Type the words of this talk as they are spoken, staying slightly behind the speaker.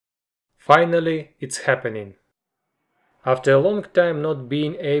Finally, it's happening. After a long time not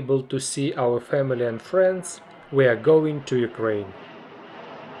being able to see our family and friends, we are going to Ukraine.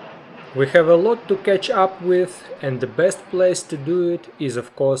 We have a lot to catch up with, and the best place to do it is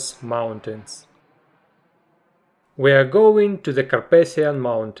of course mountains. We are going to the Carpathian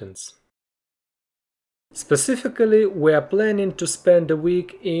Mountains. Specifically, we are planning to spend a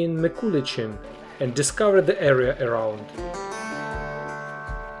week in Mykulychyn and discover the area around.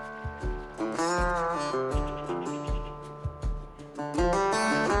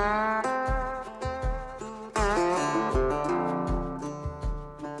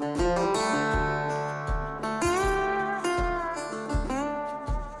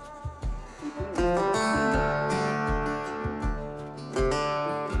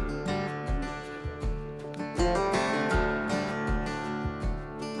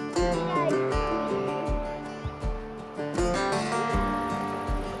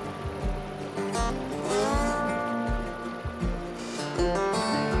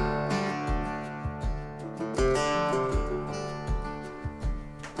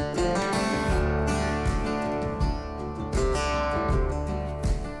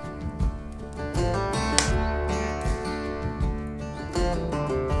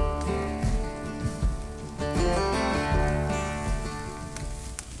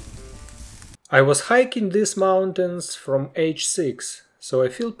 I was hiking these mountains from age 6, so I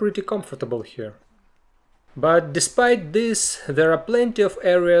feel pretty comfortable here. But despite this, there are plenty of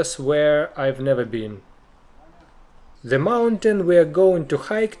areas where I've never been. The mountain we are going to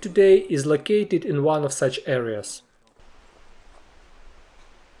hike today is located in one of such areas.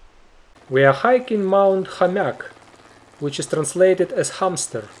 We are hiking Mount Khomyak, which is translated as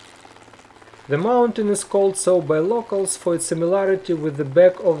hamster. The mountain is called so by locals for its similarity with the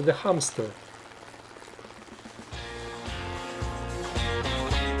back of the hamster.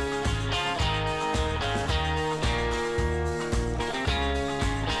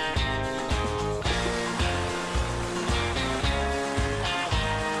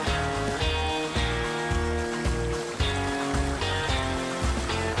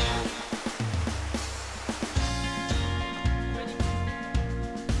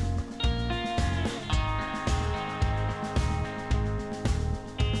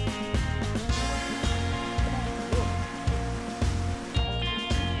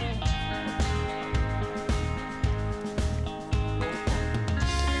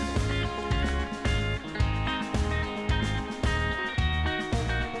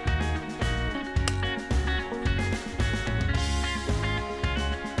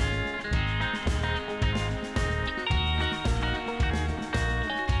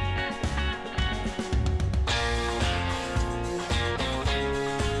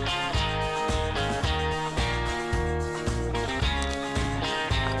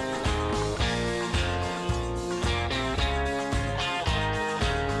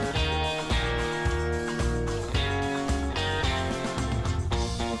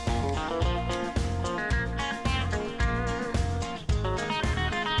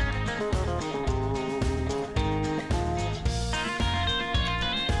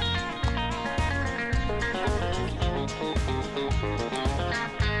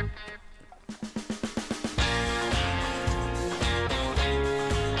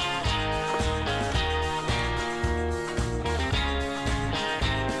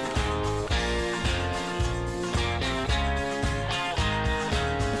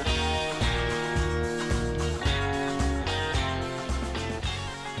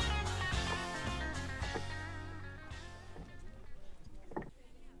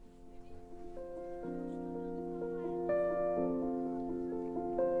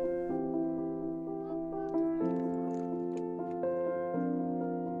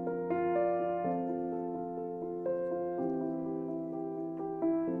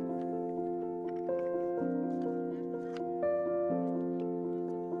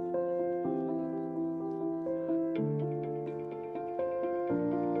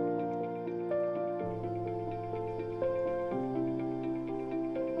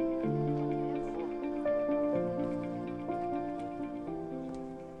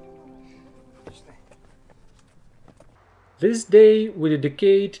 This day we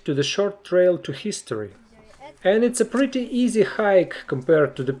dedicate to the short trail to history. And it's a pretty easy hike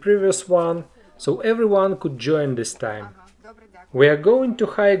compared to the previous one, so everyone could join this time. We are going to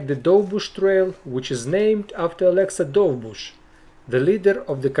hike the Dovbush Trail, which is named after Alexa Dovbush, the leader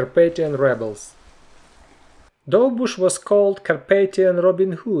of the Carpathian rebels. Dovbush was called Carpathian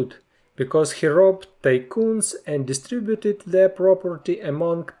Robin Hood because he robbed tycoons and distributed their property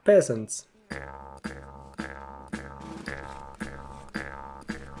among peasants.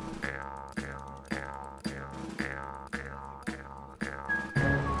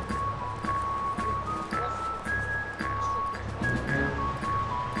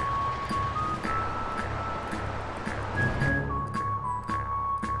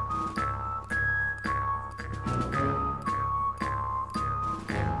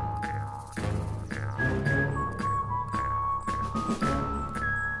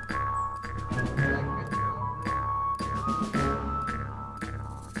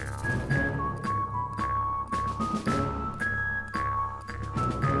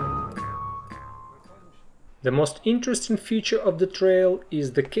 The most interesting feature of the trail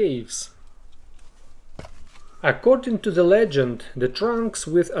is the caves. According to the legend, the trunks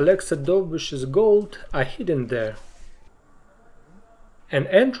with Alexa Dobish's gold are hidden there. An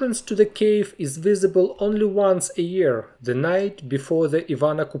entrance to the cave is visible only once a year, the night before the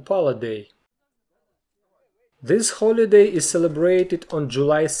Ivana Kupala Day. This holiday is celebrated on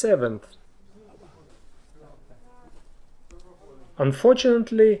July 7th.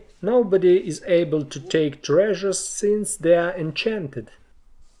 Unfortunately, nobody is able to take treasures since they are enchanted.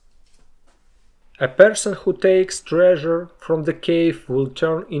 A person who takes treasure from the cave will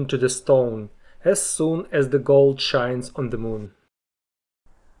turn into the stone as soon as the gold shines on the moon.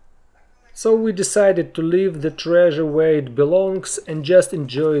 So we decided to leave the treasure where it belongs and just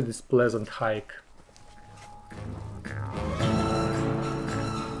enjoy this pleasant hike.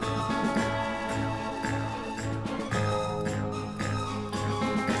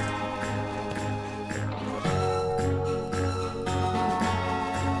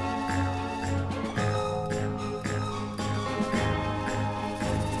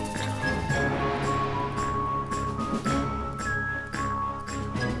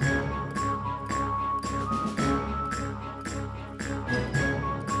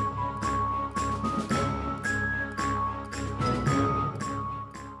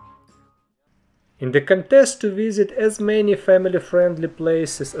 In the contest to visit as many family-friendly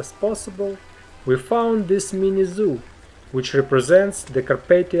places as possible, we found this mini zoo, which represents the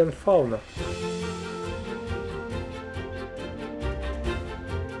Carpathian fauna.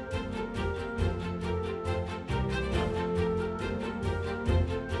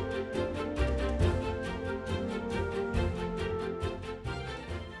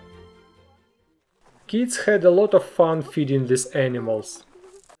 Kids had a lot of fun feeding these animals.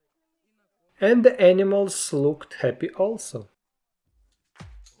 And the animals looked happy also.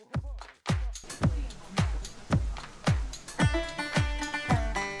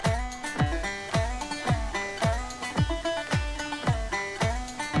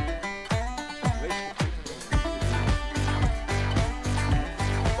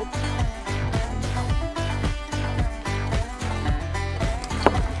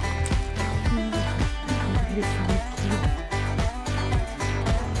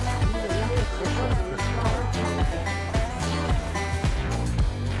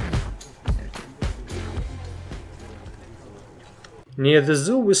 Near the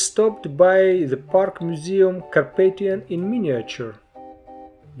zoo we stopped by the park museum Carpathian in miniature.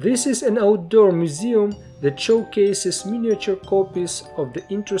 This is an outdoor museum that showcases miniature copies of the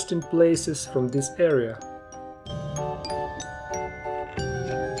interesting places from this area.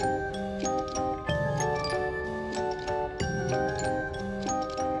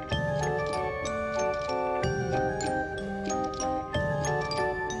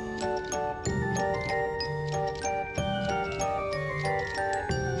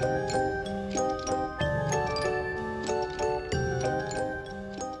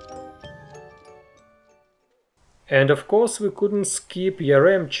 And of course we couldn't skip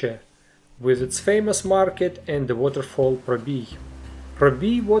Yaremche, with its famous market and the waterfall Probi.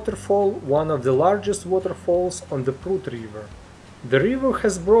 Probi waterfall, one of the largest waterfalls on the Prut river. The river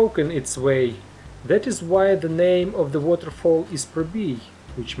has broken its way, that is why the name of the waterfall is Probi,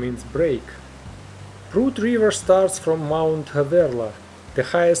 which means break. Prut river starts from Mount Haverla, the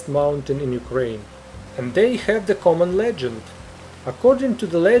highest mountain in Ukraine, and they have the common legend. According to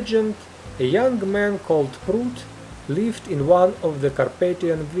the legend, a young man called Prut lived in one of the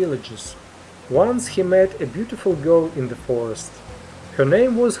Carpathian villages. Once he met a beautiful girl in the forest. Her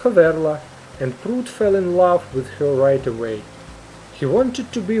name was Haverla, and Prut fell in love with her right away. He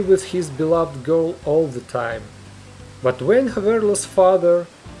wanted to be with his beloved girl all the time. But when Haverla's father,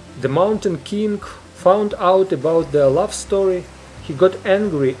 the mountain king, found out about their love story, he got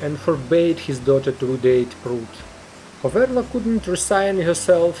angry and forbade his daughter to date Prut. Haverla couldn't resign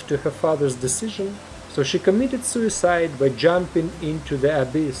herself to her father's decision, so she committed suicide by jumping into the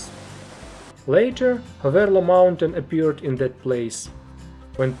abyss. Later, Haverla Mountain appeared in that place.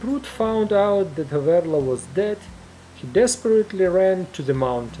 When Prut found out that Haverla was dead, he desperately ran to the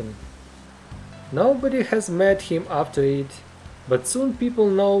mountain. Nobody has met him after it, but soon people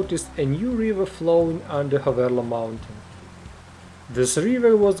noticed a new river flowing under Haverla Mountain. This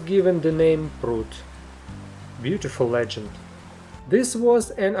river was given the name Prut. Beautiful legend. This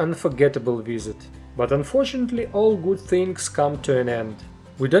was an unforgettable visit. But unfortunately all good things come to an end.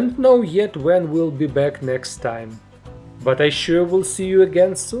 We don't know yet when we'll be back next time, but I sure will see you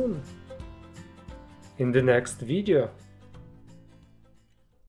again soon in the next video.